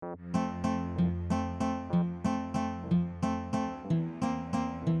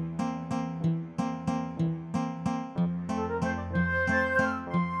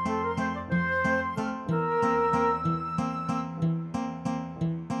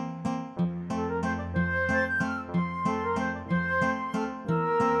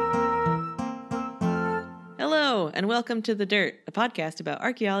Hello, and welcome to The Dirt, a podcast about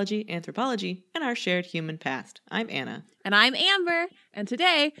archaeology, anthropology, and our shared human past. I'm Anna. And I'm Amber. And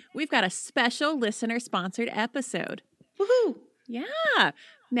today, we've got a special listener-sponsored episode. Woohoo! Yeah.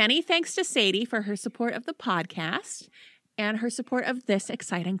 Many thanks to Sadie for her support of the podcast and her support of this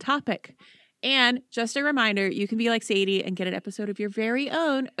exciting topic. And just a reminder, you can be like Sadie and get an episode of your very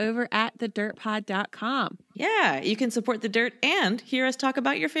own over at thedirtpod.com. Yeah, you can support The Dirt and hear us talk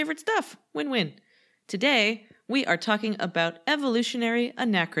about your favorite stuff. Win-win. Today, we are talking about evolutionary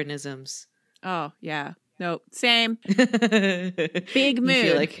anachronisms. Oh, yeah. Nope. Same. Big mood. You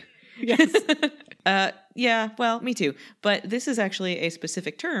feel like... Yes. Yeah, well, me too. But this is actually a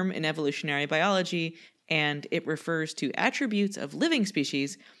specific term in evolutionary biology, and it refers to attributes of living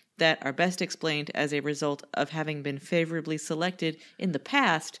species that are best explained as a result of having been favorably selected in the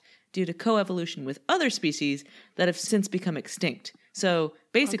past due to coevolution with other species that have since become extinct. So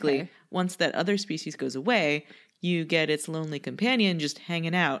basically, once that other species goes away, you get its lonely companion just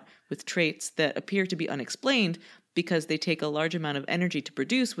hanging out with traits that appear to be unexplained because they take a large amount of energy to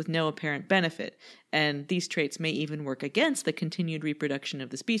produce with no apparent benefit. And these traits may even work against the continued reproduction of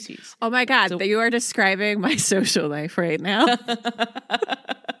the species. Oh my God, you are describing my social life right now.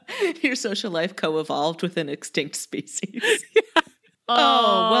 Your social life co-evolved with an extinct species. Yeah.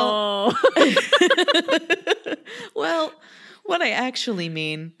 Oh, well, what I actually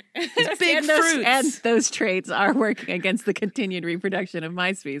mean is big fruits. And those traits are working against the continued reproduction of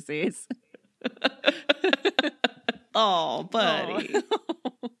my species. Oh, buddy.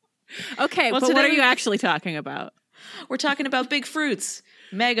 Oh. Okay, well, but what are you actually talking about? We're talking about big fruits,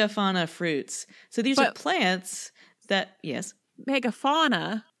 Megafauna fruits. So these are plants that, yes.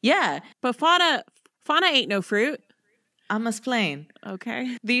 Megafauna? Yeah. But fauna ain't no fruit. I'm explain.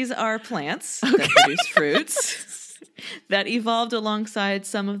 Okay. These are plants that produce fruits that evolved alongside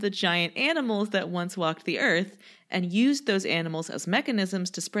some of the giant animals that once walked the earth and used those animals as mechanisms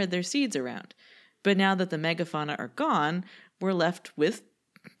to spread their seeds around. But now that the megafauna are gone, we're left with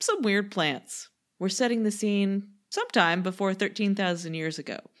some weird plants. We're setting the scene sometime before 13,000 years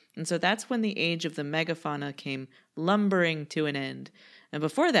ago. And so that's when the age of the megafauna came lumbering to an end. And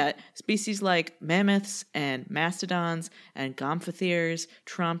before that, species like mammoths and mastodons and gomphotheres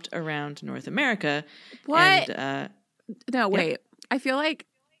tromped around North America. What? And, no, wait. Yep. I feel like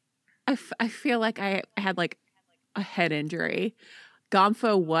I had like a head injury.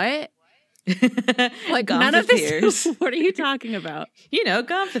 Gompho what? Like none of this. What are you talking about? You know,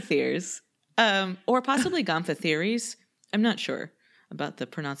 gomphotheres. Or possibly gomphotheres. I'm not sure about the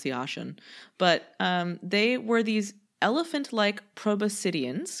pronunciation. But they were these elephant-like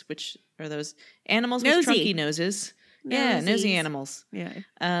proboscideans, which are those animals with chunky noses. Yeah, nosy animals. Yeah.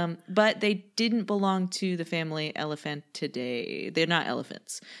 But they didn't belong to the family Elephantidae. They're not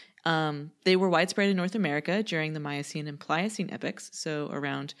elephants. They were widespread in North America during the Miocene and Pliocene epochs, so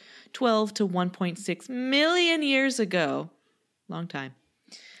around 12 to 1.6 million years ago. Long time.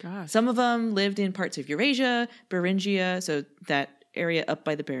 Gosh. Some of them lived in parts of Eurasia, Beringia, so that area up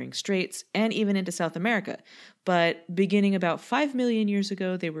by the Bering Straits, and even into South America. But beginning about 5 million years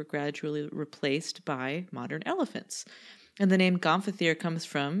ago, they were gradually replaced by modern elephants. And the name gomphothere comes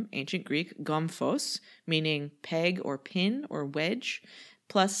from ancient Greek gomphos, meaning peg or pin or wedge,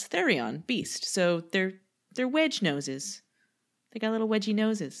 plus therion, beast. So they're wedge noses. They got little wedgy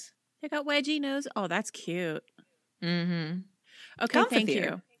noses. They got wedgy nose. Oh, that's cute. Mm-hmm. Okay, thank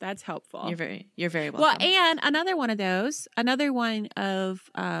you. That's helpful. You're very welcome. Well, and another one of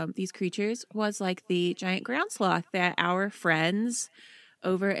these creatures was like the giant ground sloth that our friends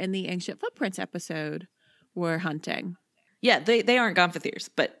over in the Ancient Footprints episode were hunting. Yeah, they aren't gomphotheres,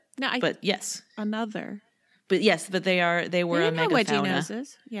 but yes. Another. But yes, but they were a megafauna. Wedgie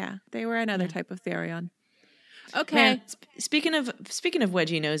noses. Yeah, they were another type of therion. Okay. Man, speaking of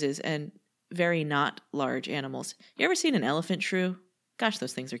wedgie noses and very not large animals, you ever seen an elephant shrew? Gosh,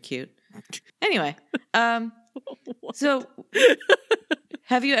 those things are cute. Anyway, so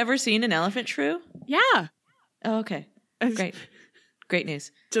have you ever seen an elephant shrew? Yeah. Oh, okay. Great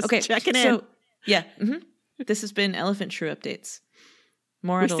news. Just okay, checking in. So, yeah. Mm-hmm. This has been elephant shrew updates.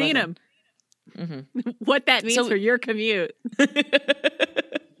 More We've at 11. seen them. Mm-hmm. What that means for your commute.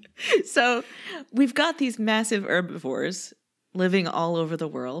 So we've got these massive herbivores living all over the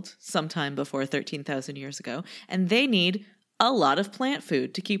world sometime before 13,000 years ago, and they need a lot of plant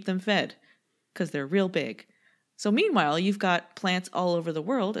food to keep them fed because they're real big. So meanwhile, you've got plants all over the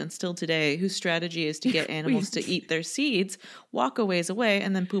world and still today whose strategy is to get animals to eat their seeds, walk a ways away,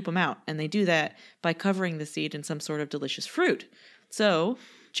 and then poop them out. And they do that by covering the seed in some sort of delicious fruit. So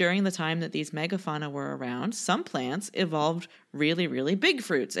during the time that these megafauna were around, some plants evolved really, really big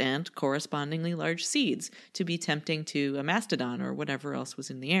fruits and correspondingly large seeds to be tempting to a mastodon or whatever else was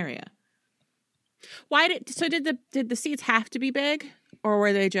in the area. Did the seeds have to be big, or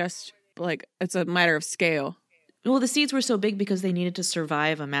were they just like it's a matter of scale? Well, the seeds were so big because they needed to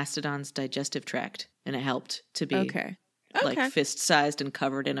survive a mastodon's digestive tract, and it helped to be like fist-sized and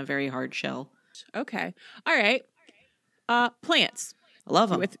covered in a very hard shell. Okay. All right. Plants. I love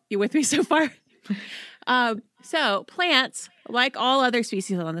them. You with me so far? So plants, like all other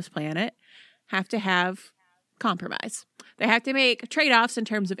species on this planet, have to have compromise. They have to make trade-offs in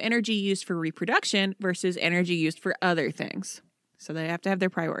terms of energy used for reproduction versus energy used for other things. So they have to have their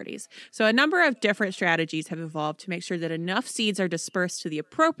priorities. So a number of different strategies have evolved to make sure that enough seeds are dispersed to the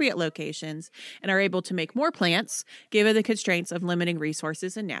appropriate locations and are able to make more plants, given the constraints of limiting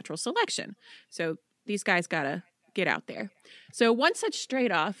resources and natural selection. So these guys got to get out there. So one such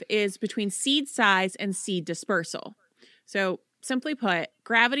trade-off is between seed size and seed dispersal. So simply put,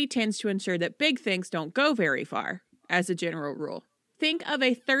 gravity tends to ensure that big things don't go very far, as a general rule. Think of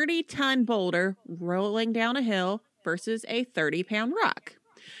a 30-ton boulder rolling down a hill versus a 30-pound rock.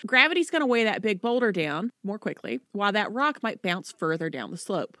 Gravity's going to weigh that big boulder down more quickly, while that rock might bounce further down the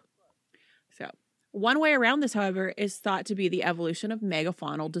slope. So, one way around this, however, is thought to be the evolution of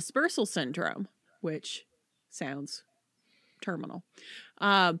megafaunal dispersal syndrome, which sounds terminal,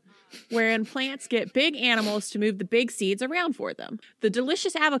 wherein plants get big animals to move the big seeds around for them. The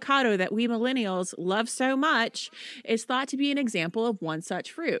delicious avocado that we millennials love so much is thought to be an example of one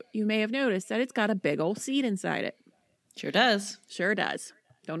such fruit. You may have noticed that it's got a big old seed inside it. Sure does. Sure does.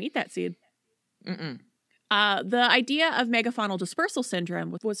 Don't eat that seed. Mm-mm. The idea of megafaunal dispersal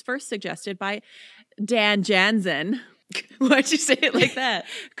syndrome was first suggested by Dan Jansen. Why'd you say it like that?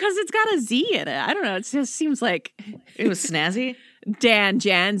 Because it's got a Z in it. I don't know. It just seems like... It was snazzy? Dan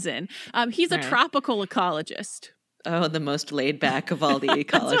Jansen. He's a tropical ecologist. Oh, the most laid back of all the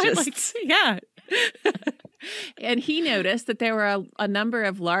ecologists. Yeah. And he noticed that there were a number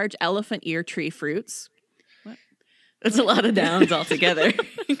of large elephant ear tree fruits. It's a lot of nouns altogether.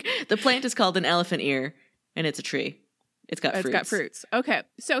 The plant is called an elephant ear, and it's a tree. It's got fruits. Okay.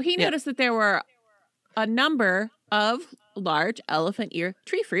 So he noticed that there were a number of large elephant ear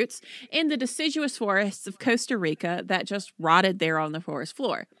tree fruits in the deciduous forests of Costa Rica that just rotted there on the forest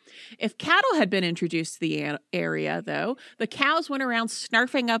floor. If cattle had been introduced to the area, though, the cows went around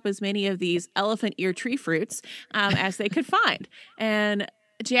snarfing up as many of these elephant ear tree fruits as they could find. And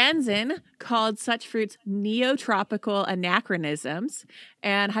Jansen called such fruits neotropical anachronisms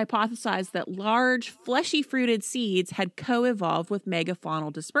and hypothesized that large, fleshy fruited seeds had co-evolved with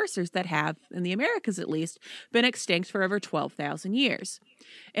megafaunal dispersers that have, in the Americas at least, been extinct for over 12,000 years.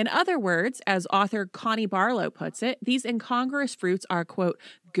 In other words, as author Connie Barlow puts it, these incongruous fruits are, quote,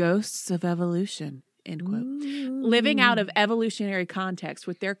 ghosts of evolution, end quote, living out of evolutionary context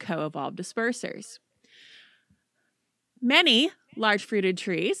with their co-evolved dispersers. Many large fruited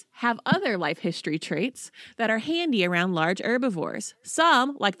trees have other life history traits that are handy around large herbivores.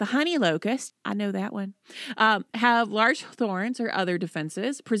 Some, like the honey locust, I know that one, have large thorns or other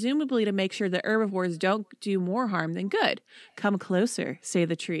defenses, presumably to make sure that herbivores don't do more harm than good. Come closer, say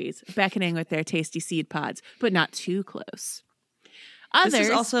the trees, beckoning with their tasty seed pods, but not too close. Others, this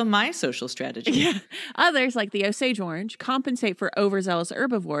is also my social strategy. Yeah, others, like the Osage orange, compensate for overzealous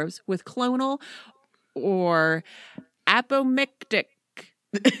herbivores with clonal or apomictic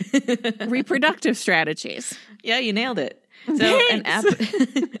reproductive strategies. Yeah, you nailed it. So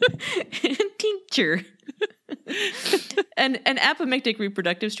tincture. An apomictic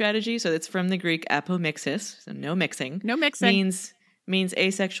reproductive strategy, so it's from the Greek apomixis, so no mixing. No mixing. Means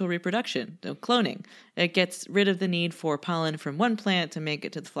asexual reproduction, so cloning. It gets rid of the need for pollen from one plant to make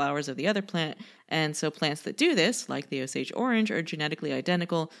it to the flowers of the other plant. And so plants that do this, like the Osage orange, are genetically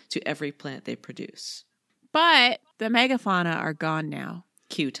identical to every plant they produce. But the megafauna are gone now.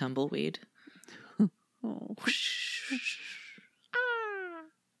 Cue tumbleweed. Oh.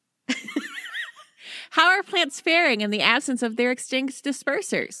 How are plants faring in the absence of their extinct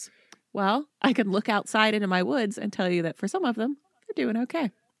dispersers? Well, I can look outside into my woods and tell you that for some of them, they're doing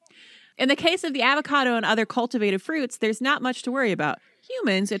okay. In the case of the avocado and other cultivated fruits, there's not much to worry about.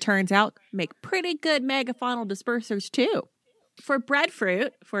 Humans, it turns out, make pretty good megafaunal dispersers too. For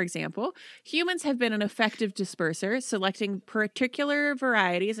breadfruit, for example, humans have been an effective disperser, selecting particular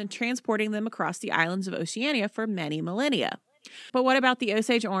varieties and transporting them across the islands of Oceania for many millennia. But what about the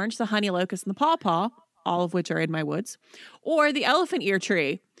Osage orange, the honey locust, and the pawpaw, all of which are in my woods, or the elephant ear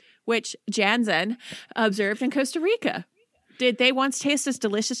tree, which Jansen observed in Costa Rica? Did they once taste as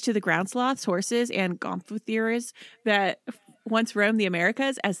delicious to the ground sloths, horses, and gomphotheres that once roamed the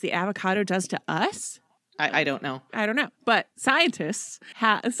Americas as the avocado does to us? I don't know. I don't know. But scientists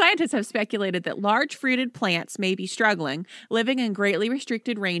have speculated that large fruited plants may be struggling, living in greatly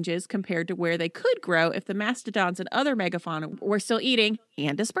restricted ranges compared to where they could grow if the mastodons and other megafauna were still eating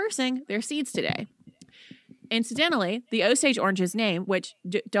and dispersing their seeds today. Incidentally, the Osage orange's name, which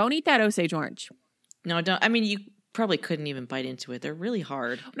don't eat that Osage orange. No, don't. I mean, you probably couldn't even bite into it. They're really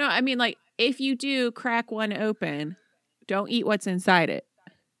hard. No, I mean, like, if you do crack one open, don't eat what's inside it.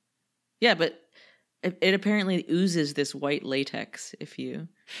 Yeah, but it apparently oozes this white latex if you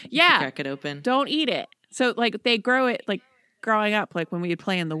crack it open. Don't eat it. So, like, they grow it, like, growing up, like, when we would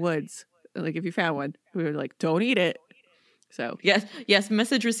play in the woods. Like, if you found one, we were like, don't eat it. So. Yes,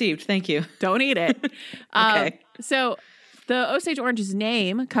 message received. Thank you. Don't eat it. Okay. So, the Osage orange's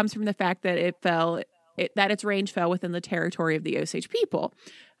name comes from the fact that its range fell within the territory of the Osage people,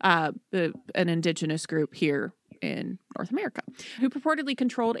 an indigenous group here in North America, who purportedly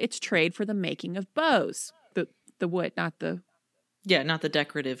controlled its trade for the making of bows. The wood, not the... Yeah, not the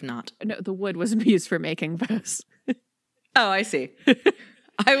decorative knot. No, the wood was used for making bows. Oh, I see.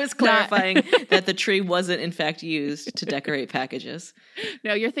 I was clarifying that the tree wasn't, in fact, used to decorate packages.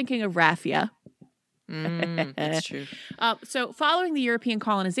 No, you're thinking of raffia. That's true. So following the European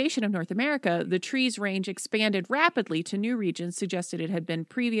colonization of North America, the tree's range expanded rapidly to new regions, suggested it had been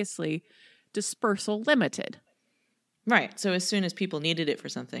previously dispersal limited. Right. So as soon as people needed it for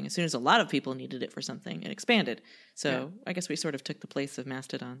something, as soon as a lot of people needed it for something, it expanded. So I guess we sort of took the place of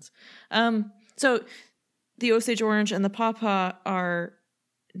mastodons. So the Osage orange and the pawpaw are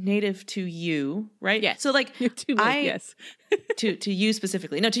native to you, right? Yes. So like yes. to you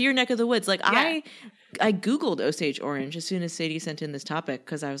specifically. No, to your neck of the woods. Like Yeah. I Googled Osage orange as soon as Sadie sent in this topic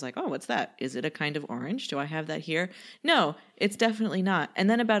because I was like, oh, what's that? Is it a kind of orange? Do I have that here? No, it's definitely not. And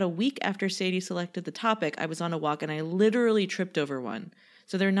then about a week after Sadie selected the topic, I was on a walk and I literally tripped over one.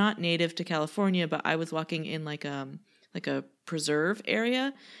 So they're not native to California, but I was walking in like a preserve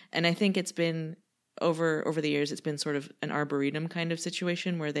area. And I think it's been over the years, it's been sort of an arboretum kind of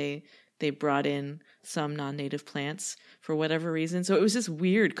situation where they brought in some non-native plants for whatever reason. So it was this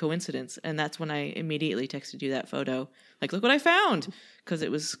weird coincidence. And that's when I immediately texted you that photo. Like, look what I found. Because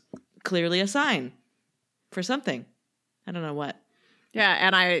it was clearly a sign for something. I don't know what. Yeah.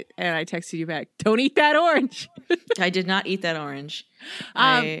 And I texted you back, don't eat that orange. I did not eat that orange.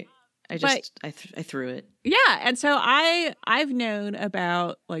 I threw it. Yeah. And so I've known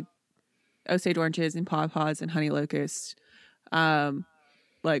about like Osage oranges and pawpaws and honey locusts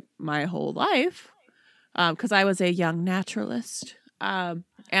like my whole life, because I was a young naturalist, and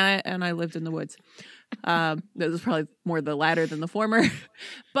I lived in the woods. That was probably more the latter than the former,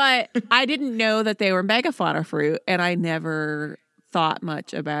 but I didn't know that they were megafauna fruit, and I never thought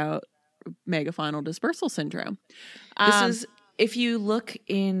much about megafaunal dispersal syndrome. This is, if you look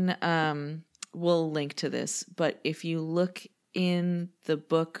in, we'll link to this, but if you look in the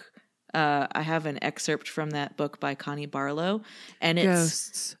book, I have an excerpt from that book by Connie Barlow, and it's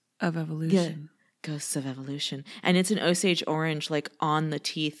Ghosts of Evolution. Yeah, Ghosts of Evolution. And it's an Osage orange, like on the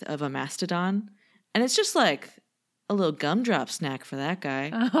teeth of a mastodon. And it's just like a little gumdrop snack for that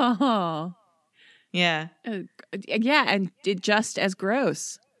guy. Oh. Yeah. Yeah, and just as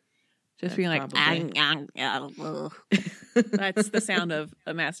gross. Just being like, that's the sound of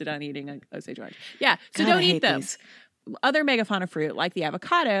a mastodon eating an Osage orange. Yeah, so don't eat them. These. Other megafauna fruit, like the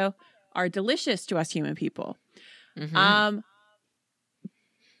avocado, are delicious to us human people. Mm-hmm.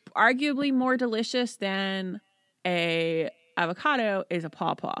 Arguably more delicious than a avocado is a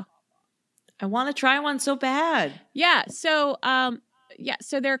pawpaw. I want to try one so bad. Yeah. So,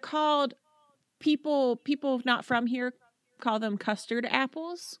 so they're called, people not from here call them custard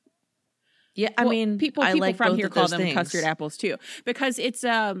apples. Yeah. I mean, people like from here call them things. Custard apples too, because it's,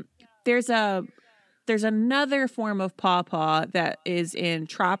 there's another form of pawpaw that is in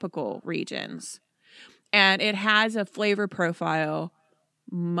tropical regions, and it has a flavor profile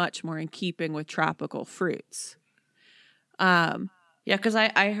much more in keeping with tropical fruits. Yeah, because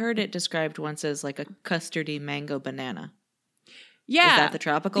I heard it described once as like a custardy mango banana. Yeah. Is that the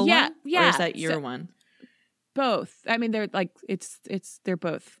tropical one? Yeah. Or is that your one? Both. I mean, they're like, they're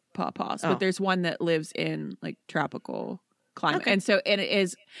both pawpaws, but there's one that lives in like tropical climate. Okay. And it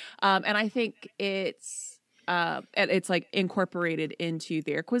is, and I think it's like incorporated into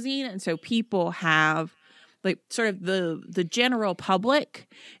their cuisine. And so people have like sort of the general public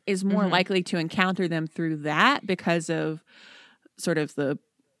is more likely to encounter them through that because of sort of the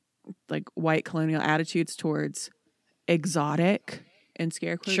like white colonial attitudes towards exotic and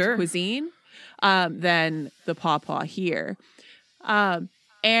scare quotes cuisine than the pawpaw here.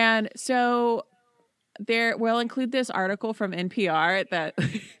 And so we'll include this article from NPR that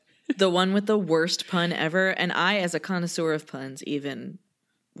the one with the worst pun ever, and I, as a connoisseur of puns, even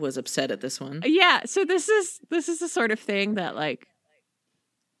was upset at this one. Yeah, so this is the sort of thing that like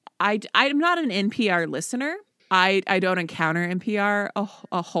I'm not an NPR listener. I don't encounter NPR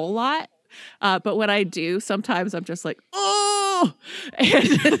a whole lot. But when I do, sometimes I'm just like, oh,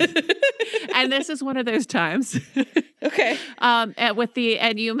 and this is one of those times. Okay.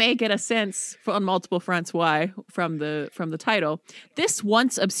 And you may get a sense on multiple fronts why from the title. This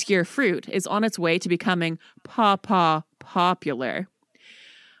once obscure fruit is on its way to becoming pawpaw popular.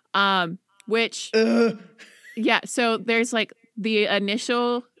 Which, yeah. So there's like the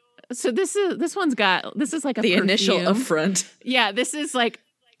initial. So this is like a perfume. Initial affront. Yeah, this is like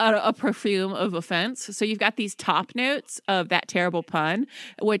a perfume of offense. So you've got these top notes of that terrible pun,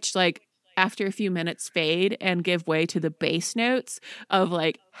 which like after a few minutes fade and give way to the base notes of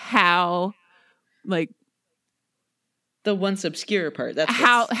like how like the once obscure part. That's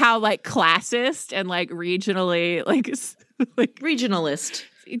how like classist and like regionally like regionalist.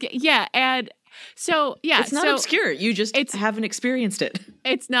 Yeah, and so yeah, it's not obscure. You just haven't experienced it.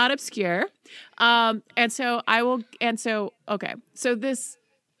 It's not obscure. So this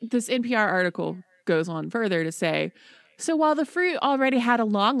NPR article goes on further to say, so while the fruit already had a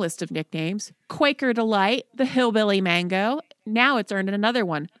long list of nicknames, Quaker Delight, the Hillbilly Mango, now it's earned another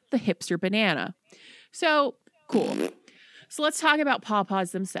one, the Hipster Banana. So cool. So let's talk about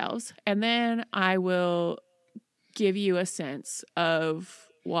pawpaws themselves, and then I will give you a sense of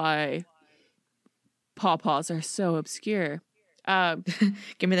why pawpaws are so obscure.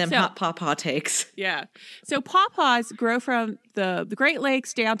 Give me them hot pawpaw takes. Yeah. So pawpaws grow from the Great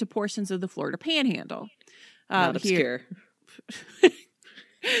Lakes down to portions of the Florida Panhandle. Not obscure.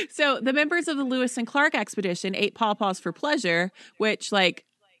 So the members of the Lewis and Clark expedition ate pawpaws for pleasure, which, like,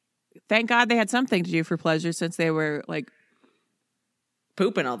 thank God they had something to do for pleasure since they were, like,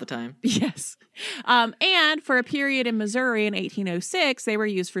 pooping all the time. Yes. And for a period in Missouri in 1806, they were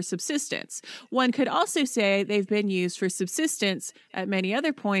used for subsistence. One could also say they've been used for subsistence at many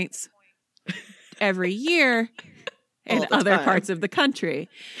other points every year in other parts of the country.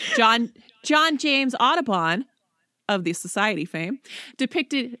 John James Audubon, of the Society fame,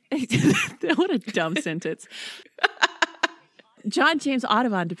 depicted... What a dumb sentence. John James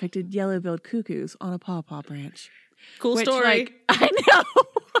Audubon depicted yellow-billed cuckoos on a pawpaw branch. Cool story. Like, I know.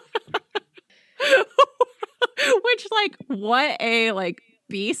 Which, like, what a, like,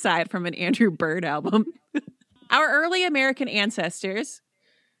 B-side from an Andrew Bird album. Our early American ancestors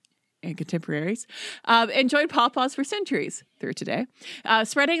and contemporaries enjoyed pawpaws for centuries through today,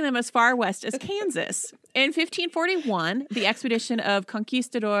 spreading them as far west as Kansas. In 1541, the expedition of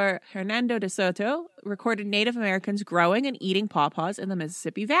Conquistador Hernando de Soto recorded Native Americans growing and eating pawpaws in the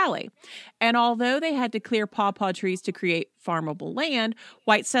Mississippi Valley. And although they had to clear pawpaw trees to create farmable land,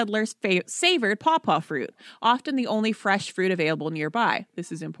 white settlers savored pawpaw fruit, often the only fresh fruit available nearby. This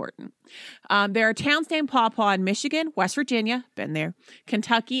is important. There are towns named Pawpaw in Michigan, West Virginia, been there,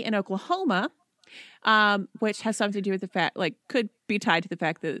 Kentucky, and Oklahoma, which has something to do with the fact, like, could be tied to the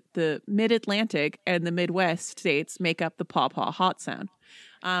fact that the Mid-Atlantic and the Midwest states make up the Pawpaw Hot Zone.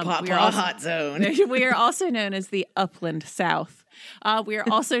 Hot Zone. We are also known as the Upland South. We are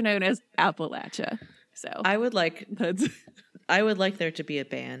also known as Appalachia. So I would like there to be a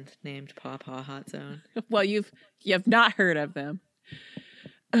band named Pawpaw Hot Zone. Well, you've not heard of them.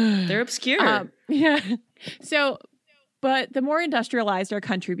 They're obscure. Yeah. So, but the more industrialized our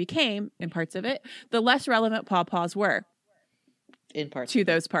country became, in parts of it, the less relevant pawpaws were. In parts. To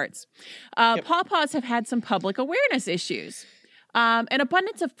those parts. Yep. Pawpaws have had some public awareness issues. An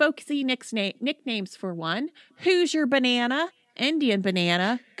abundance of folksy nicknames for one. Hoosier Banana, Indian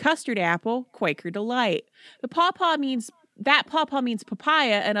Banana, Custard Apple, Quaker Delight. That pawpaw means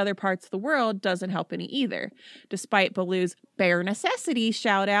papaya in other parts of the world doesn't help any either. Despite Baloo's bare necessity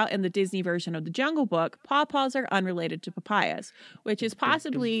shout out in the Disney version of the Jungle Book, pawpaws are unrelated to papayas, which is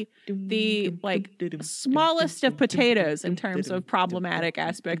possibly the smallest of potatoes in terms of problematic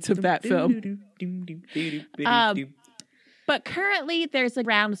aspects of that film. But currently there's a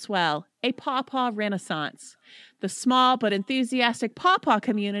groundswell, a pawpaw renaissance. The small but enthusiastic pawpaw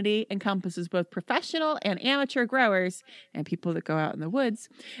community encompasses both professional and amateur growers and people that go out in the woods.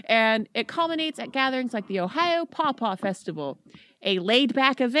 And it culminates at gatherings like the Ohio Pawpaw Festival, a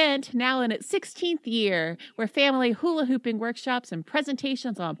laid-back event now in its 16th year where family hula hooping workshops and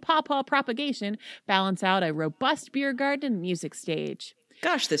presentations on pawpaw propagation balance out a robust beer garden and music stage.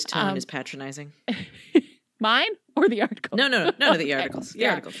 Gosh, this tone is patronizing. Mine or the article? No, the articles. The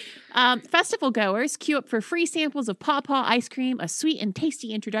articles. Festival goers queue up for free samples of pawpaw ice cream, a sweet and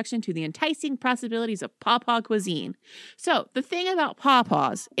tasty introduction to the enticing possibilities of pawpaw cuisine. So the thing about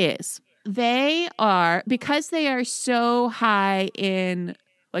pawpaws is because they are so high in,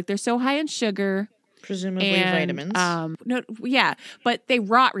 like, they're so high in sugar. Presumably vitamins. But they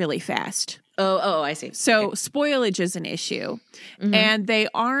rot really fast. Oh, I see. So spoilage is an issue. Mm-hmm. And they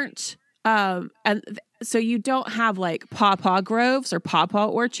aren't, so you don't have like pawpaw groves or pawpaw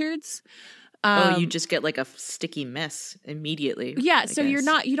orchards. You just get like a sticky mess immediately. Yeah. So you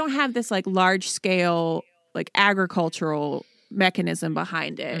don't have this like large scale, like agricultural mechanism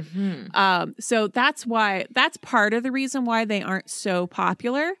behind it. Mm-hmm. So that's part of the reason why they aren't so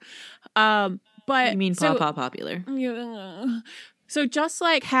popular. But you mean pawpaw popular? So just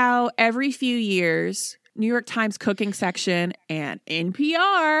like how every few years, New York Times cooking section and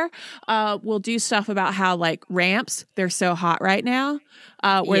NPR will do stuff about how like ramps, they're so hot right now,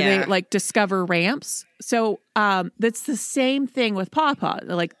 they like discover ramps. So that's the same thing with pawpaw.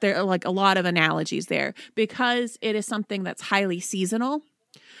 Like there are like a lot of analogies there because it is something that's highly seasonal.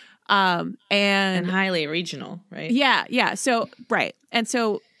 And highly regional, right? Yeah. So, right. And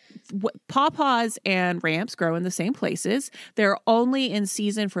so pawpaws and ramps grow in the same places. They're only in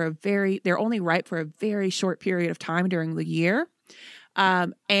season they're only ripe for a very short period of time during the year.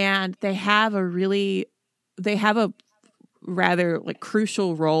 And they have a rather like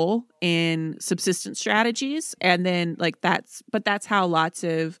crucial role in subsistence strategies. And then that's how lots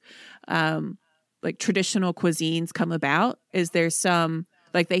of, like traditional cuisines come about is there's some,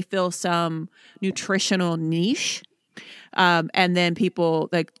 like they fill some nutritional niche. And then people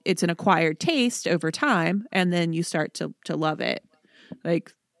like it's an acquired taste over time, and then you start to love it.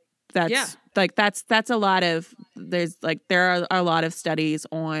 That's a lot of there are a lot of studies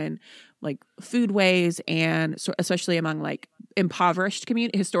on like foodways and especially among like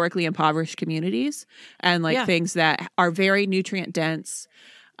historically impoverished communities and things that are very nutrient dense,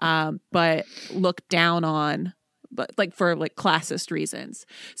 but looked down on. But like for like classist reasons.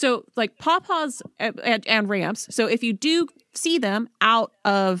 So like pawpaws and ramps. So if you do see them out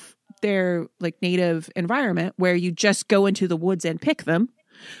of their like native environment where you just go into the woods and pick them,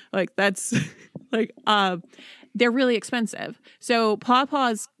 like that's like they're really expensive. So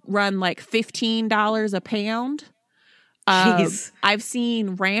pawpaws run like $15 a pound. Jeez. I've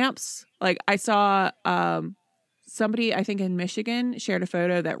seen ramps. Like I saw somebody, I think in Michigan, shared a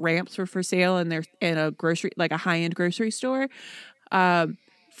photo that ramps were for sale in a grocery, like a high-end grocery store,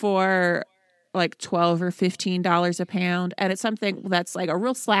 for like $12 or $15 a pound. And it's something that's like a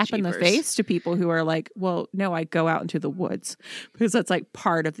real slap in the face to people who are like, well, no, I go out into the woods because that's like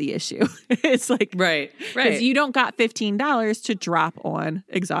part of the issue. It's like, right. Because you don't got $15 to drop on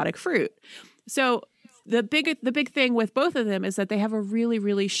exotic fruit. So the big thing with both of them is that they have a really,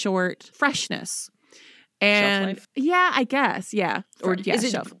 really short freshness. And shelf life? Yeah, I guess. Yeah.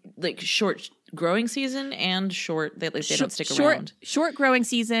 Is it like short growing season and short, they don't stick around? Short growing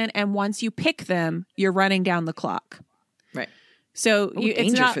season. And once you pick them, you're running down the clock. Right. So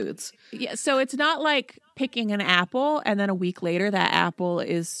danger foods. Yeah. So it's not like picking an apple and then a week later that apple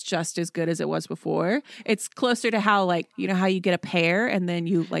is just as good as it was before. It's closer to how like, you know, how you get a pear and then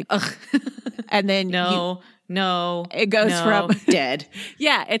you like, and then No, it goes from dead.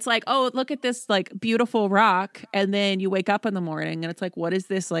 Yeah, it's like, oh, look at this like beautiful rock, and then you wake up in the morning and it's like, what is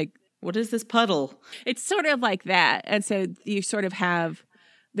this like? What is this puddle? It's sort of like that, and so you sort of have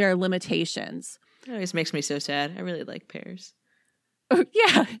their limitations. It always makes me so sad. I really like pears.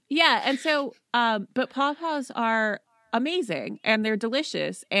 Yeah, and so, but pawpaws are amazing and they're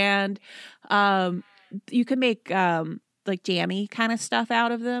delicious, and you can make like jammy kind of stuff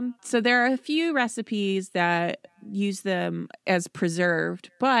out of them. So there are a few recipes that use them as preserved,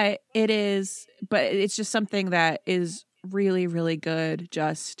 but it's just something that is really, really good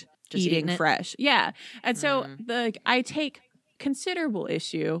just eating fresh. Yeah. And so I take considerable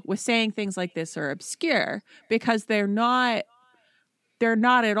issue with saying things like this are obscure because they're not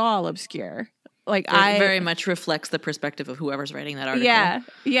at all obscure. Like it very much reflects the perspective of whoever's writing that article.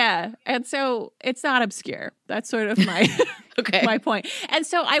 Yeah. And so it's not obscure. That's sort of my my point. And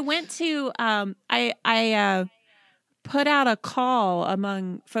so I went to I put out a call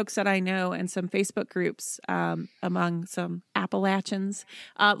among folks that I know and some Facebook groups among some Appalachians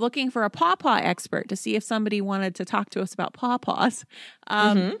looking for a pawpaw expert to see if somebody wanted to talk to us about pawpaws.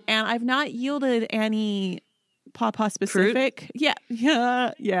 And I've not yielded any pawpaw specific. Fruit?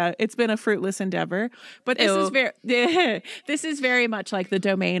 Yeah. It's been a fruitless endeavor, but this is very much like the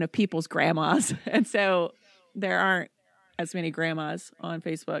domain of people's grandmas, and so there aren't as many grandmas on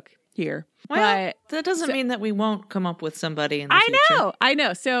Facebook here. Well, but that doesn't mean that we won't come up with somebody in the future. I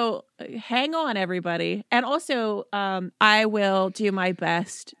know. So hang on, everybody. And also, I will do my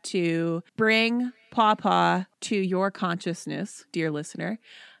best to bring Pawpaw to your consciousness, dear listener,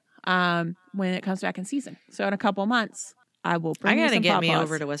 when it comes back in season. So in a couple months, I will bring you some get Pawpaws. me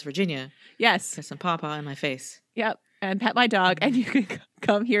over to West Virginia. Yes. Get some Pawpaw in my face. Yep. And pet my dog, and you can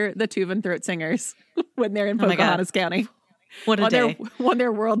come hear the Tuvan Throat Singers when they're in Pocahontas County. What a day. On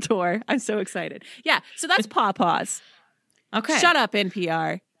their world tour. I'm so excited. Yeah, so that's Pawpaws. Okay. Shut up,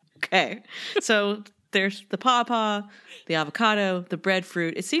 NPR. Okay. So there's the pawpaw, the avocado, the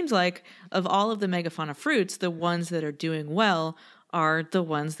breadfruit. It seems like of all of the megafauna fruits, the ones that are doing well are the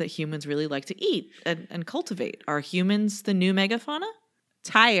ones that humans really like to eat and cultivate. Are humans the new megafauna?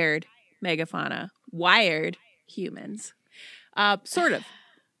 Tired megafauna. Wired humans. Sort of.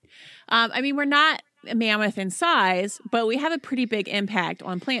 I mean, we're not a mammoth in size, but we have a pretty big impact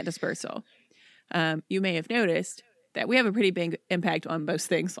on plant dispersal. You may have noticed that we have a pretty big impact on most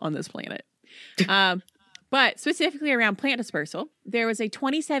things on this planet. But specifically around plant dispersal, there was a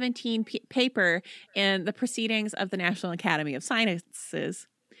 2017 paper in the Proceedings of the National Academy of Sciences.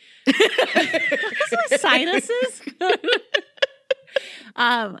 Sinuses?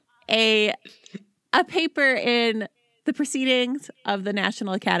 A paper in the Proceedings of the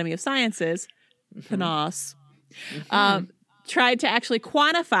National Academy of Sciences, PNAS, tried to actually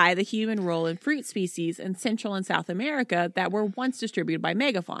quantify the human role in fruit species in Central and South America that were once distributed by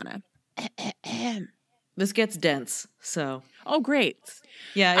megafauna. This gets dense, so. Oh, great.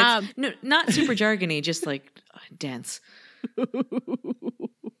 Yeah, it's not super jargony, just like dense.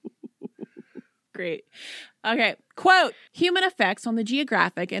 Great. Okay. Quote, human effects on the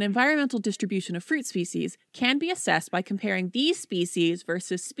geographic and environmental distribution of fruit species can be assessed by comparing these species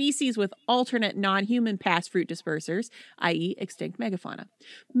versus species with alternate non-human past fruit dispersers, i.e. extinct megafauna.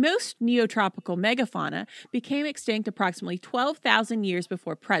 Most neotropical megafauna became extinct approximately 12,000 years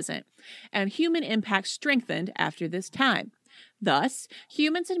before present, and human impact strengthened after this time. Thus,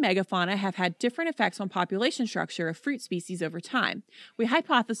 humans and megafauna have had different effects on population structure of fruit species over time. We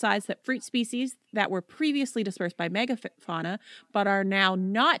hypothesize that fruit species that were previously dispersed by megafauna but are now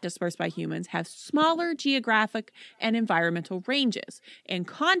not dispersed by humans have smaller geographic and environmental ranges. In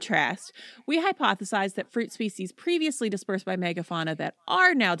contrast, we hypothesize that fruit species previously dispersed by megafauna that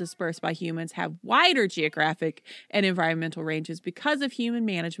are now dispersed by humans have wider geographic and environmental ranges because of human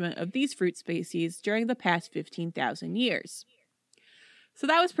management of these fruit species during the past 15,000 years. So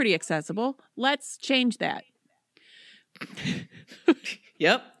that was pretty accessible. Let's change that.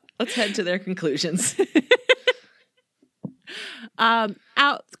 Yep. Let's head to their conclusions.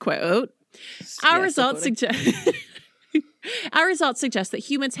 Quote, our results suggest that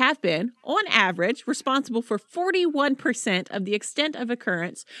humans have been, on average, responsible for 41% of the extent of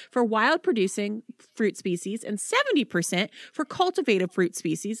occurrence for wild-producing fruit species and 70% for cultivated fruit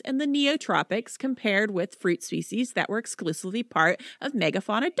species in the neotropics compared with fruit species that were exclusively part of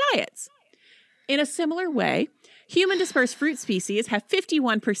megafauna diets. In a similar way, human-dispersed fruit species have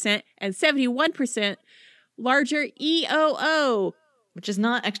 51% and 71% larger EOO. Which is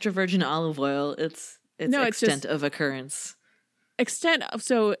not extra virgin olive oil. It's extent of occurrence. Extent of,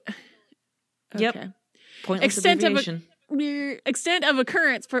 so... Okay. Yep. Pointless abbreviation. Extent of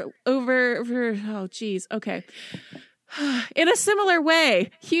occurrence for oh geez, okay. In a similar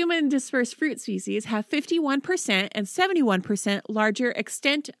way, human dispersed fruit species have 51% and 71% larger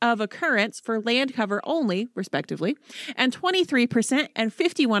extent of occurrence for land cover only, respectively, and 23% and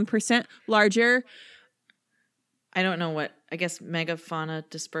 51% larger... I don't know what, I guess megafauna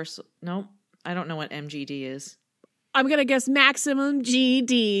dispersal, no, I don't know what MGD is. I'm going to guess maximum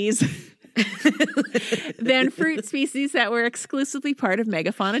GDs than fruit species that were exclusively part of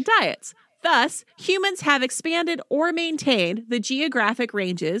megafauna diets. Thus, humans have expanded or maintained the geographic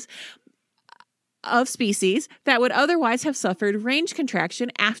ranges of species that would otherwise have suffered range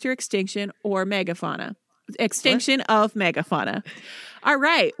contraction after extinction or megafauna. Extinction of megafauna. All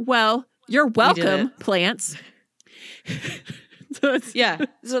right. Well, you're welcome, plants. Yeah.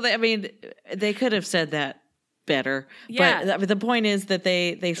 So, they could have said that better. Yeah. But the point is that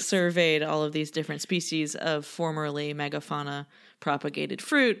they surveyed all of these different species of formerly megafauna propagated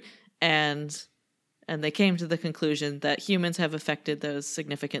fruit, and they came to the conclusion that humans have affected those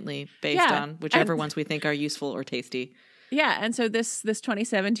significantly based on whichever ones we think are useful or tasty. Yeah, and so this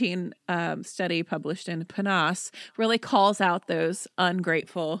 2017 study published in PNAS really calls out those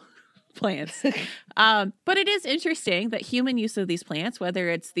ungrateful plants. But it is interesting that human use of these plants, whether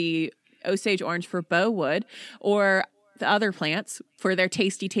it's the Osage orange for bow wood or the other plants for their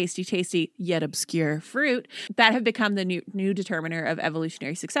tasty, tasty, tasty, yet obscure fruit that have become the new determiner of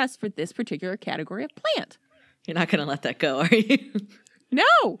evolutionary success for this particular category of plant. You're not going to let that go, are you?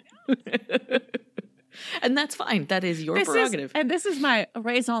 No. And that's fine. That is your prerogative. And this is my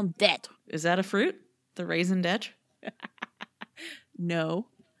raison d'etre. Is that a fruit? The raison d'etre? No.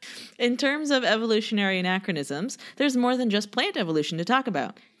 In terms of evolutionary anachronisms, there's more than just plant evolution to talk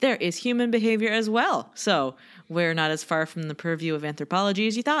about. There is human behavior as well. So we're not as far from the purview of anthropology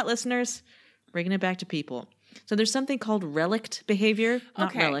as you thought, listeners. Bringing it back to people. So there's something called relict behavior,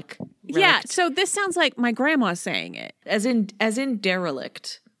 not relic. Yeah, so this sounds like my grandma saying it. As in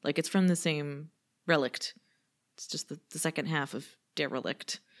derelict. Like it's from the same relict. It's just the second half of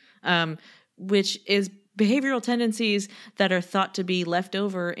derelict. Which is behavioral tendencies that are thought to be left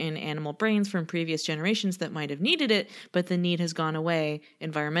over in animal brains from previous generations that might have needed it, but the need has gone away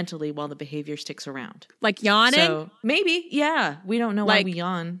environmentally while the behavior sticks around. Like yawning? So maybe, yeah. We don't know why we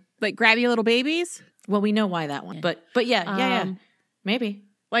yawn. Like grab your little babies? Well, we know why that one. But yeah. Maybe.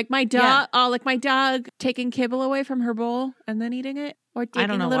 Like my dog, like my dog taking kibble away from her bowl and then eating it? Or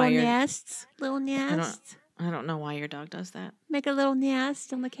digging little nests? Little nests? I don't know why your dog does that. Make a little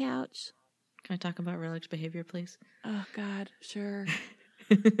nest on the couch. Can I talk about relict behavior, please? Oh, God, sure.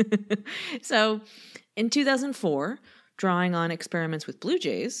 So, in 2004, drawing on experiments with blue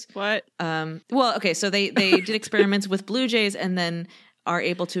jays. What? So they did experiments with blue jays and then are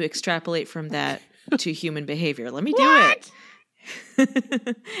able to extrapolate from that to human behavior. Let me do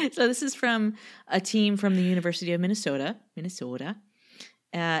it. So this is from a team from the University of Minnesota.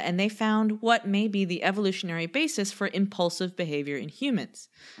 And they found what may be the evolutionary basis for impulsive behavior in humans.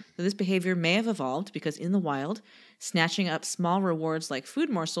 So this behavior may have evolved because in the wild, snatching up small rewards like food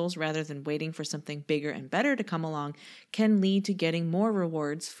morsels rather than waiting for something bigger and better to come along can lead to getting more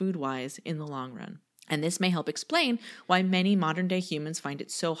rewards food-wise in the long run. And this may help explain why many modern-day humans find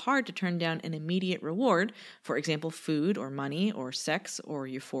it so hard to turn down an immediate reward, for example, food or money or sex or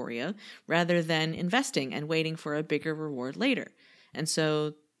euphoria, rather than investing and waiting for a bigger reward later. And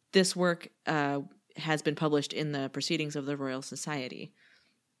so this work has been published in the Proceedings of the Royal Society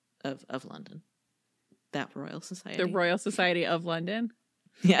of London. That Royal Society. The Royal Society of London?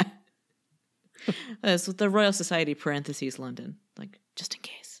 Yeah. So the Royal Society parentheses London, like just in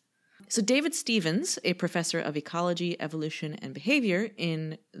case. So David Stevens, a professor of ecology, evolution, and behavior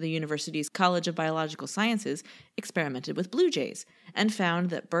in the university's College of Biological Sciences, experimented with blue jays and found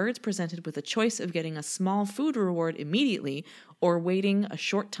that birds presented with a choice of getting a small food reward immediately or waiting a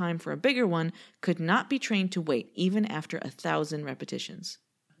short time for a bigger one could not be trained to wait even after 1,000 repetitions.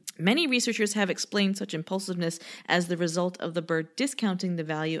 Many researchers have explained such impulsiveness as the result of the bird discounting the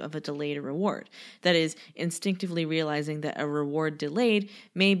value of a delayed reward. That is, instinctively realizing that a reward delayed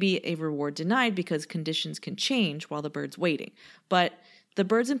may be a reward denied because conditions can change while the bird's waiting. But the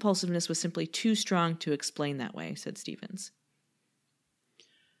bird's impulsiveness was simply too strong to explain that way, said Stevens.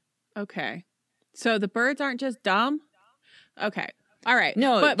 Okay. So the birds aren't just dumb? Okay. All right.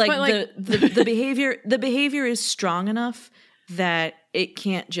 No, but the behavior is strong enough that it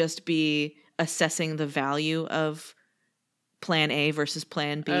can't just be assessing the value of plan A versus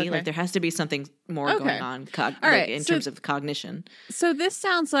plan B. Okay. Like there has to be something more going on in terms of cognition. So this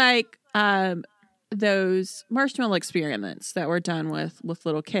sounds like those marshmallow experiments that were done with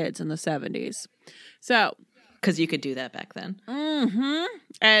little kids in the 70s. So because you could do that back then. Mm-hmm.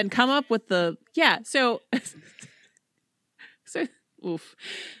 And come up with so oof.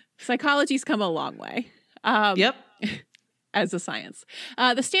 Psychology's come a long way. Yep. As a science.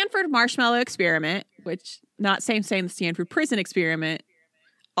 The Stanford marshmallow experiment, which not same the Stanford prison experiment.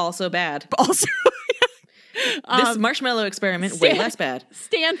 Also bad. Also. This marshmallow experiment, way less bad.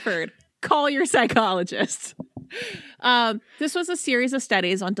 Stanford, call your psychologist. This was a series of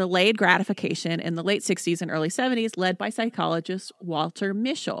studies on delayed gratification in the late 60s and early 70s led by psychologist Walter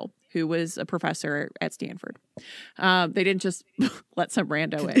Mischel, who was a professor at Stanford. They didn't just let some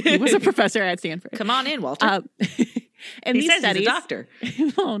rando in. He was a professor at Stanford. Come on in, Walter. He says he's a doctor.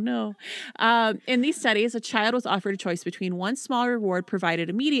 Oh, no. In these studies, a child was offered a choice between one small reward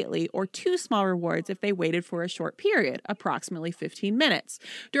provided immediately or two small rewards if they waited for a short period, approximately 15 minutes,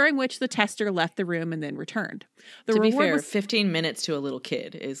 during which the tester left the room and then returned. To be fair, 15 minutes to a little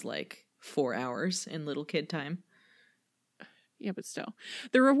kid is like 4 hours in little kid time. Yeah, but still.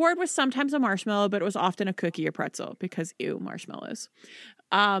 The reward was sometimes a marshmallow, but it was often a cookie or pretzel because, ew, marshmallows.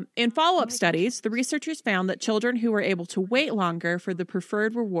 In follow-up studies, the researchers found that children who were able to wait longer for the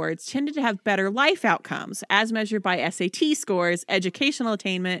preferred rewards tended to have better life outcomes, as measured by SAT scores, educational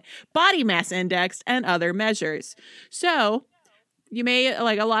attainment, body mass index, and other measures. So, you may,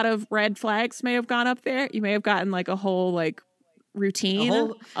 like, a lot of red flags may have gone up there. You may have gotten like a whole like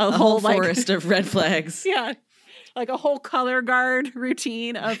routine, a whole like, forest of red flags. Yeah, like a whole color guard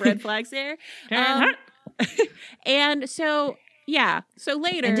routine of red flags there. And so, yeah. So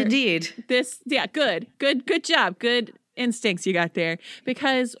later, and indeed, good job, good instincts you got there.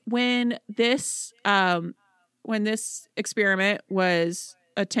 Because when this experiment was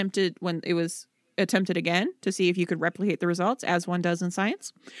attempted, again to see if you could replicate the results, as one does in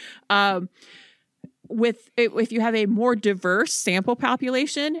science, if you have a more diverse sample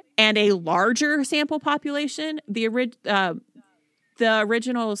population and a larger sample population, the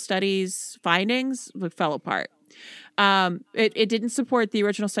original study's findings fell apart. It didn't support the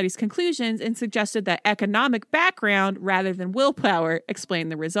original study's conclusions and suggested that economic background rather than willpower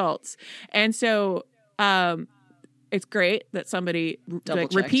explained the results. And so it's great that somebody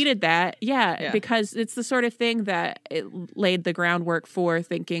repeated that. Yeah, because it's the sort of thing that it laid the groundwork for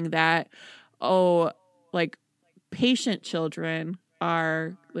thinking that, like, patient children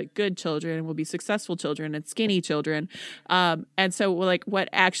are like good children and will be successful children, and skinny children. And so, like, what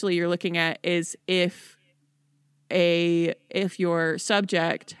actually you're looking at is if your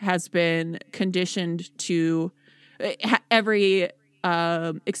subject has been conditioned to every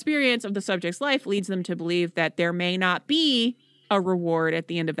experience of the subject's life leads them to believe that there may not be a reward at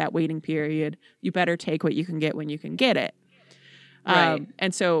the end of that waiting period. You better take what you can get when you can get it. Right.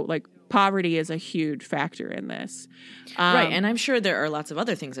 And so, like, poverty is a huge factor in this. Right. And I'm sure there are lots of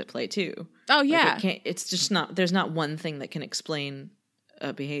other things at play too. Oh, yeah. Like it's just not, there's not one thing that can explain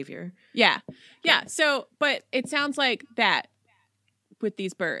behavior. Yeah. Yeah. So, but it sounds like that with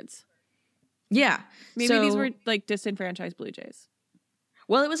these birds. Yeah. Maybe these were like disenfranchised blue jays.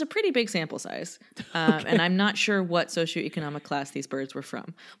 Well, it was a pretty big sample size. Okay. And I'm not sure what socioeconomic class these birds were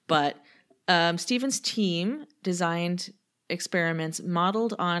from. But Stephen's team designed experiments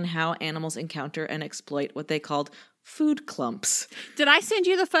modeled on how animals encounter and exploit what they called food clumps. Did I send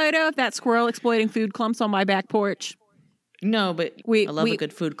you the photo of that squirrel exploiting food clumps on my back porch? No, but I love a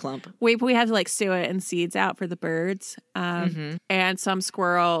good food clump. We had to like suet and seeds out for the birds. And some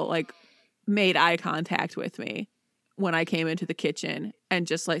squirrel like made eye contact with me when I came into the kitchen and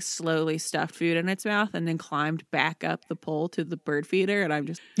just like slowly stuffed food in its mouth and then climbed back up the pole to the bird feeder. And I'm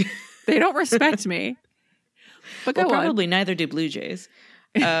just, they don't respect me. But go on. Probably neither do blue jays.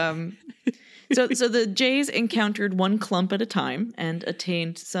 So the jays encountered one clump at a time and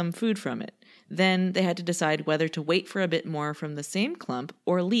attained some food from it. Then they had to decide whether to wait for a bit more from the same clump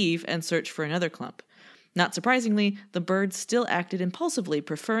or leave and search for another clump. Not surprisingly, the birds still acted impulsively,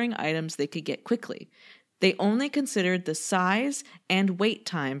 preferring items they could get quickly. They only considered the size and wait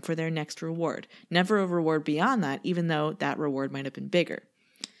time for their next reward, never a reward beyond that, even though that reward might have been bigger.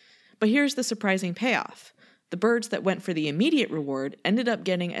 But here's the surprising payoff. The birds that went for the immediate reward ended up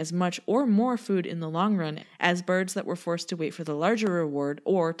getting as much or more food in the long run as birds that were forced to wait for the larger reward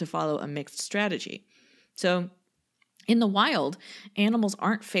or to follow a mixed strategy. So, in the wild, animals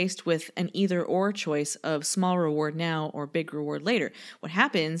aren't faced with an either-or choice of small reward now or big reward later. What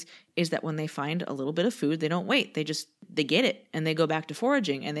happens is that when they find a little bit of food, they don't wait. They get it, and they go back to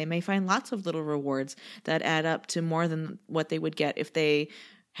foraging, and they may find lots of little rewards that add up to more than what they would get if they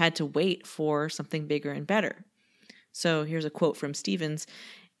had to wait for something bigger and better. So here's a quote from Stevens.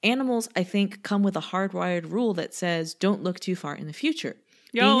 "Animals, I think, come with a hardwired rule that says don't look too far in the future.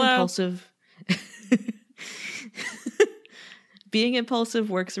 YOLO. Being impulsive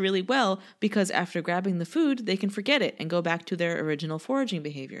works really well because after grabbing the food, they can forget it and go back to their original foraging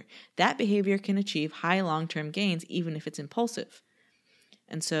behavior. That behavior can achieve high long-term gains even if it's impulsive."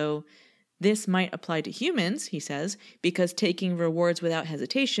 And so this might apply to humans, he says, because taking rewards without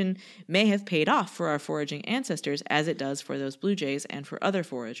hesitation may have paid off for our foraging ancestors as it does for those blue jays and for other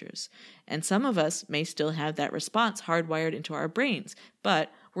foragers. And some of us may still have that response hardwired into our brains,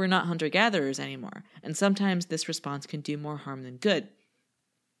 but we're not hunter-gatherers anymore, and sometimes this response can do more harm than good.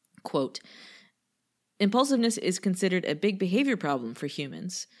 Quote, "Impulsiveness is considered a big behavior problem for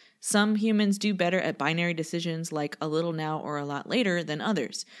humans. Some humans do better at binary decisions like a little now or a lot later than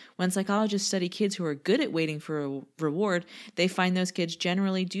others. When psychologists study kids who are good at waiting for a reward, they find those kids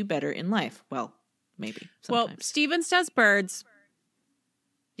generally do better in life." Well, maybe. Sometimes. Well, Stevens does birds.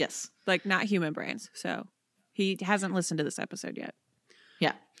 Yes. Like, not human brains. So he hasn't listened to this episode yet.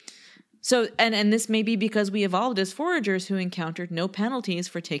 Yeah. So, and this may be because we evolved as foragers who encountered no penalties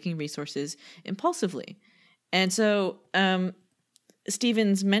for taking resources impulsively. And so,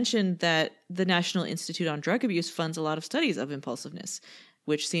 Stevens mentioned that the National Institute on Drug Abuse funds a lot of studies of impulsiveness,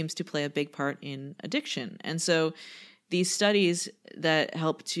 which seems to play a big part in addiction. And so these studies that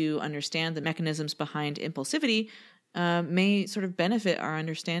help to understand the mechanisms behind impulsivity may sort of benefit our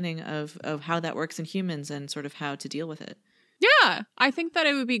understanding of how that works in humans and sort of how to deal with it. Yeah, I think that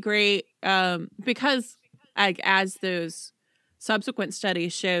it would be great because as those subsequent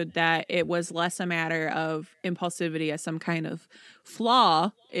studies showed that it was less a matter of impulsivity as some kind of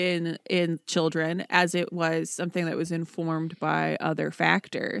flaw in children as it was something that was informed by other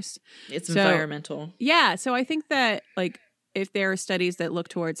factors. It's environmental. Yeah, so I think that like if there are studies that look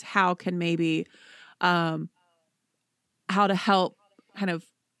towards how can maybe how to help kind of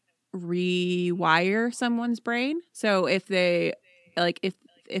rewire someone's brain. So if they like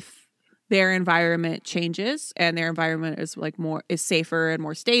if their environment changes and their environment is like is safer and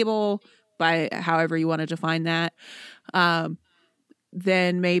more stable by however you want to define that,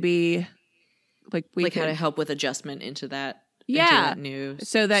 then maybe like we like how to help with adjustment into that yeah into that new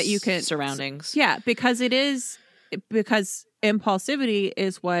so that you can surroundings. Yeah, because impulsivity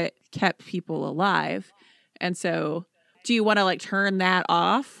is what kept people alive. And so do you want to like turn that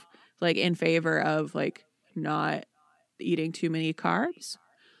off like in favor of like not eating too many carbs?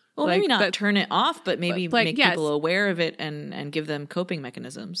 Well, like, maybe not turn it off, but maybe like, make people aware of it and give them coping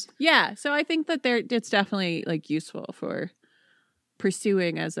mechanisms. Yeah, so I think that it's definitely like useful for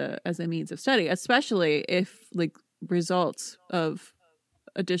pursuing as a means of study, especially if like results of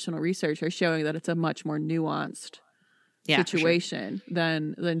additional research are showing that it's a much more nuanced situation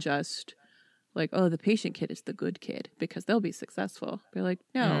than just like, oh, the patient kid is the good kid because they'll be successful. They're like,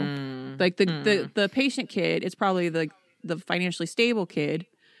 no, like the patient kid is probably the financially stable kid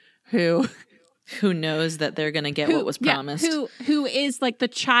who knows that they're going to get what was promised. Who is like the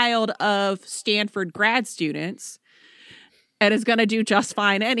child of Stanford grad students and is going to do just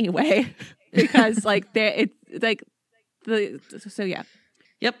fine anyway because like it's like so yeah.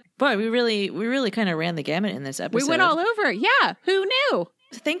 Yep. Boy, we really kind of ran the gamut in this episode. We went all over. Yeah. Who knew?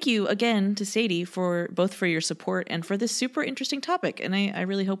 Thank you again to Sadie for your support and for this super interesting topic. And I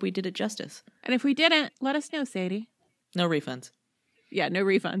really hope we did it justice. And if we didn't, let us know, Sadie. No refunds. Yeah, no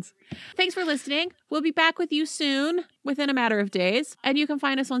refunds. Thanks for listening. We'll be back with you soon, within a matter of days. And you can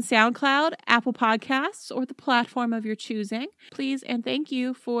find us on SoundCloud, Apple Podcasts, or the platform of your choosing. Please and thank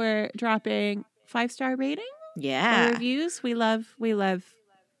you for dropping 5-star rating. Yeah. Or reviews. We love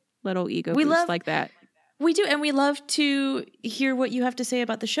little ego boosts like that. We do, and we love to hear what you have to say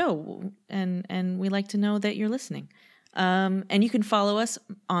about the show, and we like to know that you're listening. And you can follow us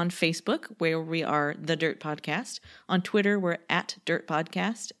on Facebook, where we are The Dirt Podcast. On Twitter, we're at Dirt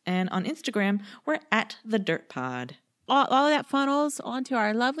Podcast. And on Instagram, we're at The Dirt Pod. All of that funnels onto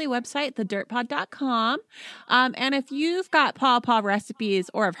our lovely website, thedirtpod.com. And if you've got paw recipes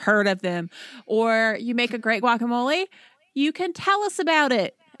or have heard of them, or you make a great guacamole, you can tell us about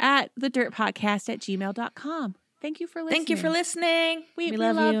it at thedirtpodcast@gmail.com. Thank you for listening. Thank you for listening. We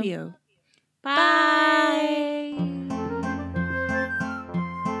love you. Bye.